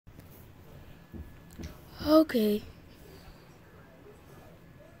Okay.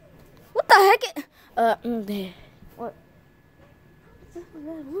 What the heck? What? Is that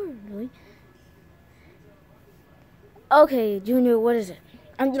word, really? Okay, Junior, what is it?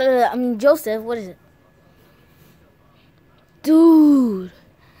 I mean, Joseph, what is it? Dude,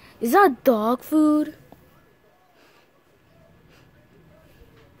 is that dog food?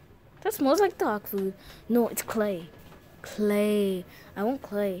 That smells like dog food. No, it's clay. Clay. I want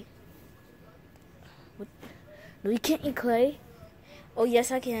clay. What? No, you can't eat clay. Oh,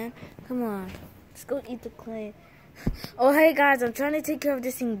 yes, I can. Come on. Let's go eat the clay. Oh, hey, guys. I'm trying to take care of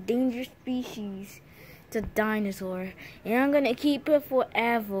this endangered species. It's a dinosaur. And I'm going to keep it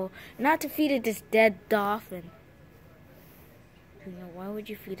forever. Not to feed it this dead dolphin. You know, why would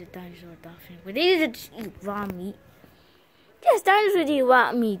you feed a dinosaur a dolphin? Would they just eat raw meat? Yes, dinosaurs eat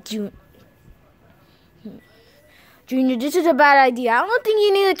raw meat, Junior, this is a bad idea. I don't think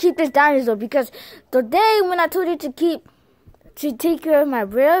you need to keep this dinosaur because the day when I told you to take care of my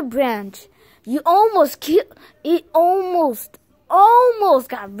rare branch, you almost killed it. Almost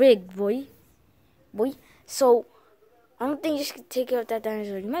got rigged, boy. So I don't think you should take care of that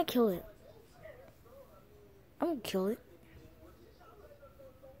dinosaur. You might kill it. I'm gonna kill it.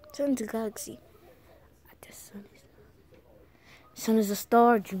 Sun's a galaxy. The sun is a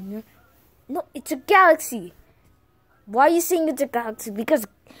star, Junior. No, it's a galaxy. Why are you saying it's a galaxy? Because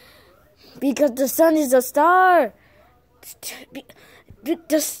the sun is a star.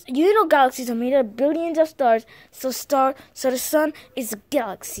 You know galaxies are made of billions of stars. So the sun is a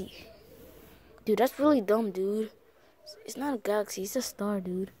galaxy. Dude, that's really dumb, dude. It's not a galaxy, it's a star,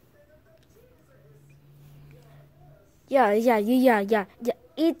 dude. Yeah.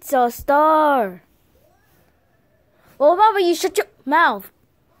 It's a star. Well, how about you shut your mouth?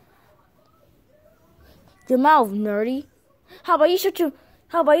 Your mouth, nerdy. How about you shut your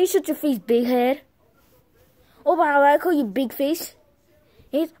face, big head? Oh, but how about I call you big face?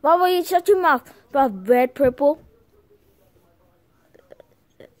 Hey, how about you shut your mouth about red, purple?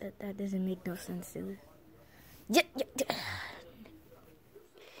 That doesn't make no sense, dude. Yeah.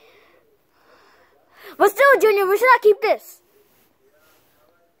 But still, Junior, we should not keep this.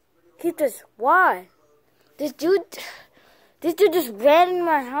 Keep this. Why? This dude just ran in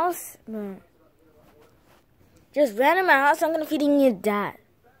my house. Man. Just ran in my house. I'm gonna feed him your dad.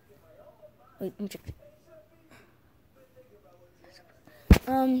 Wait, let me check.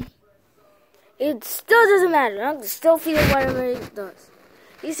 It still doesn't matter. I'm still feeding whatever it does.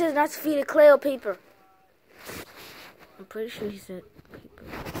 He says not to feed it clay or paper. I'm pretty sure he said paper.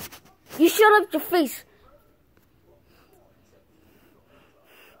 You shut up your face.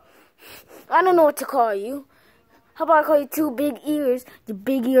 I don't know what to call you. How about I call you two big ears, your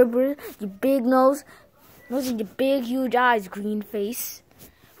big earbuds, your big nose, and your big huge eyes, green face.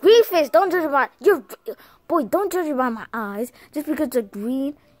 Green face, don't judge by don't judge by my eyes just because they're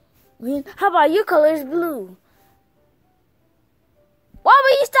green. How about your color is blue? Why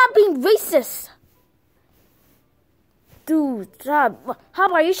will you stop being racist? Dude, stop. How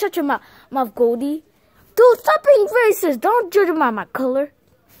about you shut your mouth, Goldie? Dude, stop being racist. Don't judge by my color.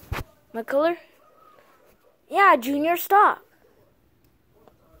 My color? Yeah, Junior, stop.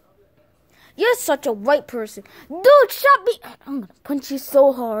 You're such a white person. Dude, stop me. I'm gonna punch you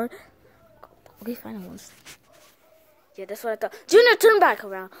so hard. Okay, fine, I won't. Yeah, that's what I thought. Junior, turn back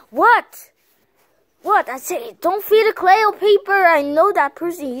around. What? What? I say, don't feed a clay or paper. I know that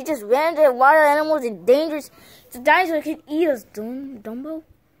person. He just ran into wild animals and dangerous. The dinosaur can eat us, Dumbo.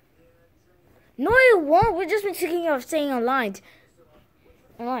 No, it won't. We've just been thinking of saying on lines.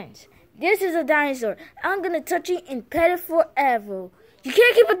 This is a dinosaur. I'm gonna touch it and pet it forever. You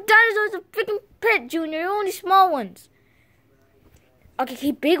can't keep a dinosaur as a freaking pet, Junior. You're only small ones. I can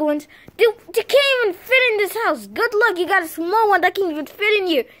keep big ones. Dude, you can't even fit in this house. Good luck, you got a small one that can't even fit in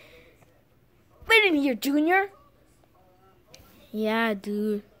here. Fit in here, Junior. Yeah,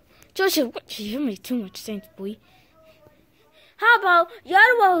 dude. Joseph, you make too much sense, boy. How about the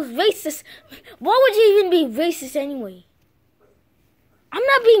other one was racist? Why would you even be racist anyway? I'm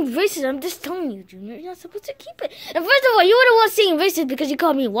not being racist. I'm just telling you, Junior. You're not supposed to keep it. And first of all, you were the one saying racist because you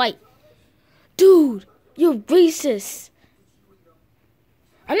called me white. Dude, you're racist.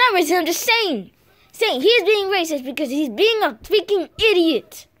 I'm not racist. I'm just saying he's being racist because he's being a freaking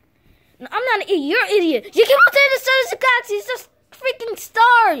idiot. No, I'm not an idiot. You're an idiot. You came out there to the sun galaxy. It's just freaking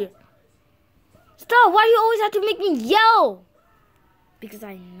star. Star, why do you always have to make me yell? Because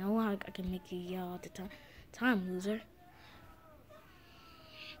I know how I can make you yell all the time, loser.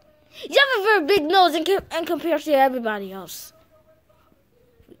 You have a very big nose and compared to everybody else.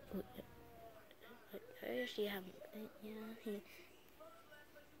 I actually have,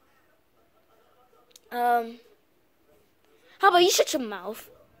 How about you shut your mouth?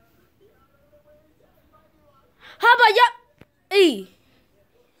 How about you? Hey,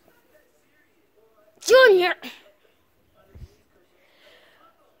 Junior.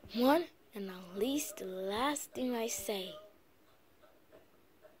 One and at least the last thing I say.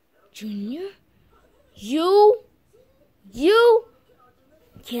 Junior, you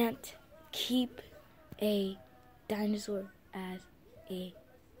can't keep a dinosaur as a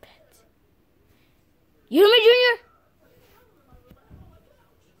pet. You hear me, Junior?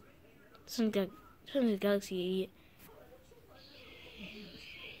 Some galaxy idiot.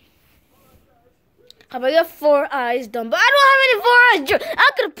 How about your 4 eyes done? But I don't have any 4 eyes, Junior.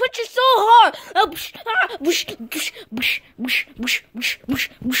 I'm gonna put you so hard.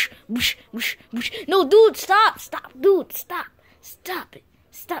 No, dude, stop, dude, stop it.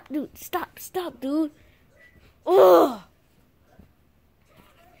 Stop, dude. Stop, dude. Oh.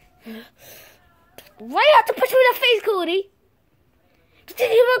 Why you have to push me in the face, Cody?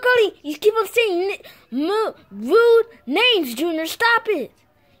 You keep on saying rude names, Junior. Stop it.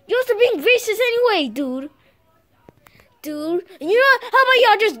 You're also being racist anyway, dude. Dude. And you know what? How about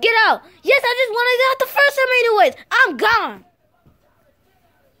y'all just get out? Yes, I just wanted out the first time anyways. I'm gone.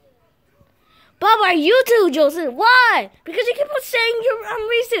 But why you two, Joseph? Why? Because you keep on saying I'm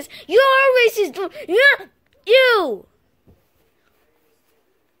racist. You're racist, dude. You.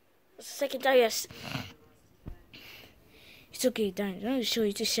 Second time, yes. It's okay, Diane. I'm going to show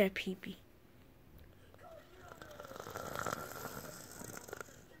you to share pee-pee.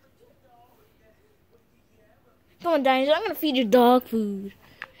 Come on, Diane. I'm going to feed your dog food.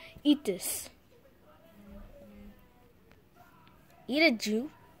 Eat this. Eat it, Jew.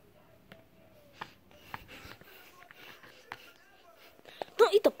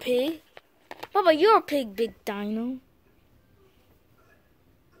 Don't eat the pig. Papa, you're a pig, big dino.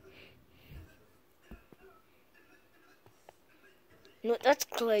 No, that's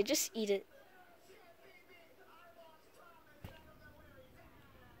clay. Just eat it.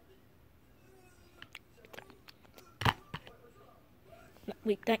 No,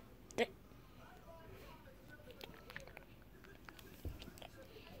 wait, that.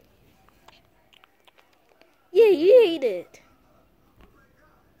 Yeah, you ate it.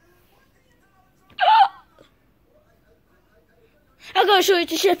 I'm gonna show you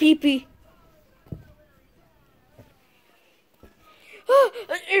to share pee-pee.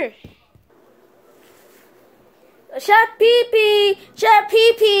 Shut pee-pee! Shut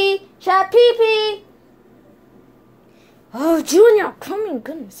pee-pee! Shut pee-pee! Oh, Junior, come in,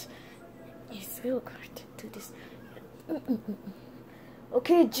 goodness. It's real hard to do this.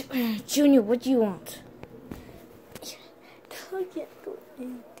 Okay, Junior, what do you want? I can't do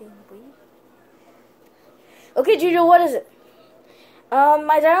anything, boy. Okay, Junior, what is it?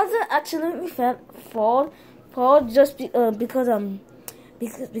 My dinosaur accidentally fall just because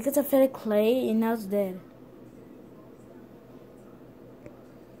I fed it clay and now it's dead.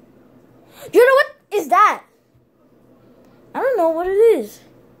 You know what is that? I don't know what it is.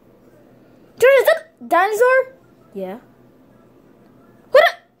 Junior, is that a dinosaur? Yeah. What?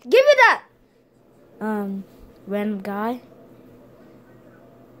 Give me that. Random guy.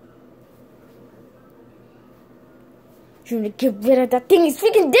 Junior, get rid of that thing. It's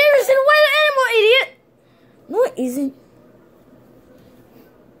freaking dangerous in a wild animal, idiot. No, it isn't.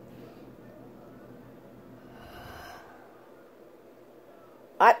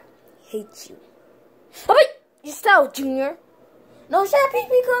 I hate you. Oh, wait. You stop, Junior. No, shut up,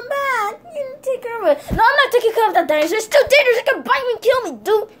 pee-pee, come back. You didn't take care of it. No, I'm not taking care of that dinosaur. It's too dangerous. It can bite me and kill me,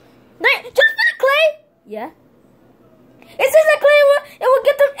 dude. Just for the clay? Yeah. It says that clay it will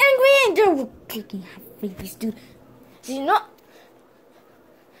get them angry and they're kicking babies, dude. So you know,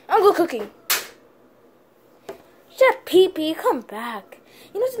 I'm go cooking. Shut pee-pee, come back.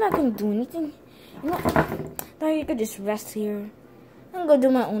 You know it's not gonna do anything. You know, now you could just rest here. I'm gonna do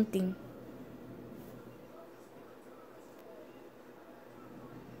my own thing.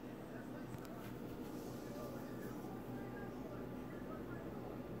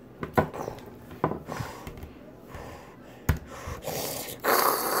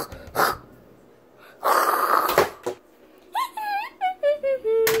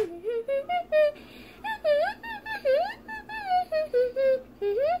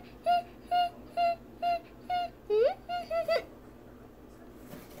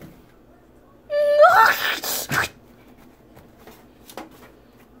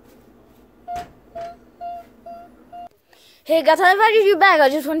 Hey guys, I invited you back. I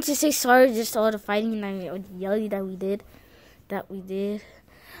just wanted to say sorry just all the fighting and all the yelling that we did.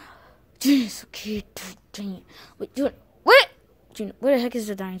 Junior's okay, dang it. Wait, Junior, where the heck is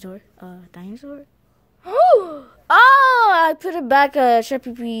the dinosaur? Dinosaur? Oh, I put it back.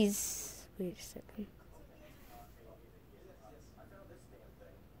 Sheppy, please. Wait a second.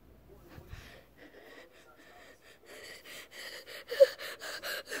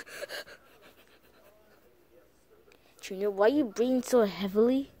 Junior, why you breathing so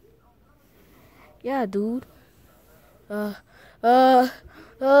heavily? Yeah, dude. The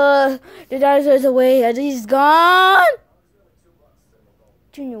dinosaur's away and he's gone.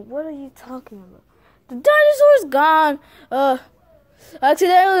 Junior, what are you talking about? The dinosaur's gone. I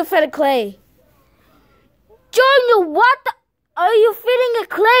accidentally fed a clay. Junior, what the? Are you feeding a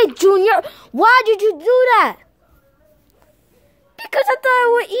clay, Junior? Why did you do that? Because I thought I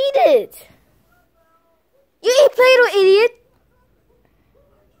would eat it. You eat Play-Doh, idiot.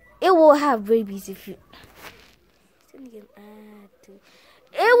 It will have rabies if you...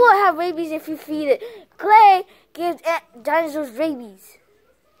 It will have rabies if you feed it. Clay gives dinosaurs rabies.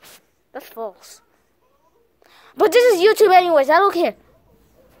 That's false. But this is YouTube anyways. I don't care.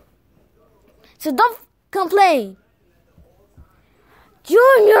 So don't complain.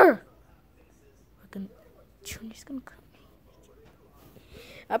 Junior! Junior's gonna come.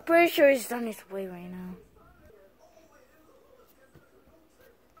 I'm pretty sure he's on his way right now.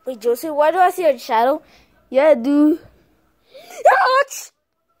 Wait, Joseph, why do I see a shadow? Yeah, dude. Ouch!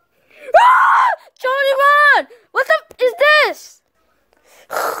 Ah! Johnny, run! What the is this?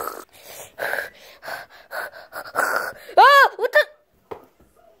 Ah! What the?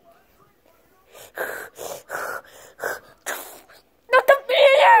 Not the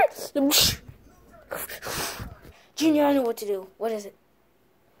beer! Junior, I know what to do. What is it?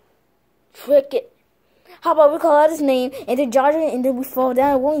 Trick it. How about we call out his name and then charge it and then we fall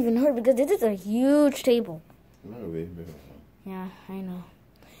down? It won't even hurt because this is a huge table. Yeah, I know.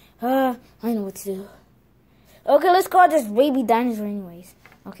 I know what to do. Okay, let's call this baby dinosaur anyways.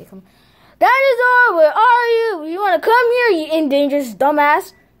 Okay, come on. Dinosaur, where are you? You want to come here, you endangered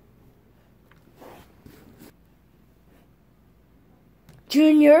dumbass?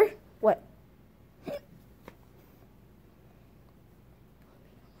 Junior? What? You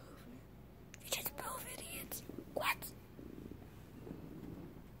just move, idiots. What?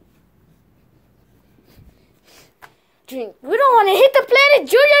 Junior, we don't want to hit the planet,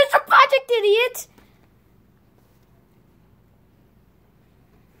 Junior. It's a project, idiot.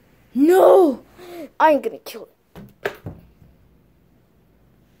 No, I ain't gonna kill it.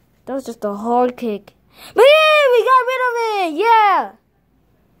 That was just a hard kick. But yeah, we got rid of it. Yeah.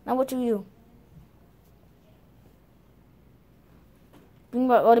 Now what do we do? Bring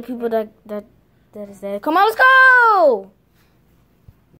back all the people that is there. Come on, let's go.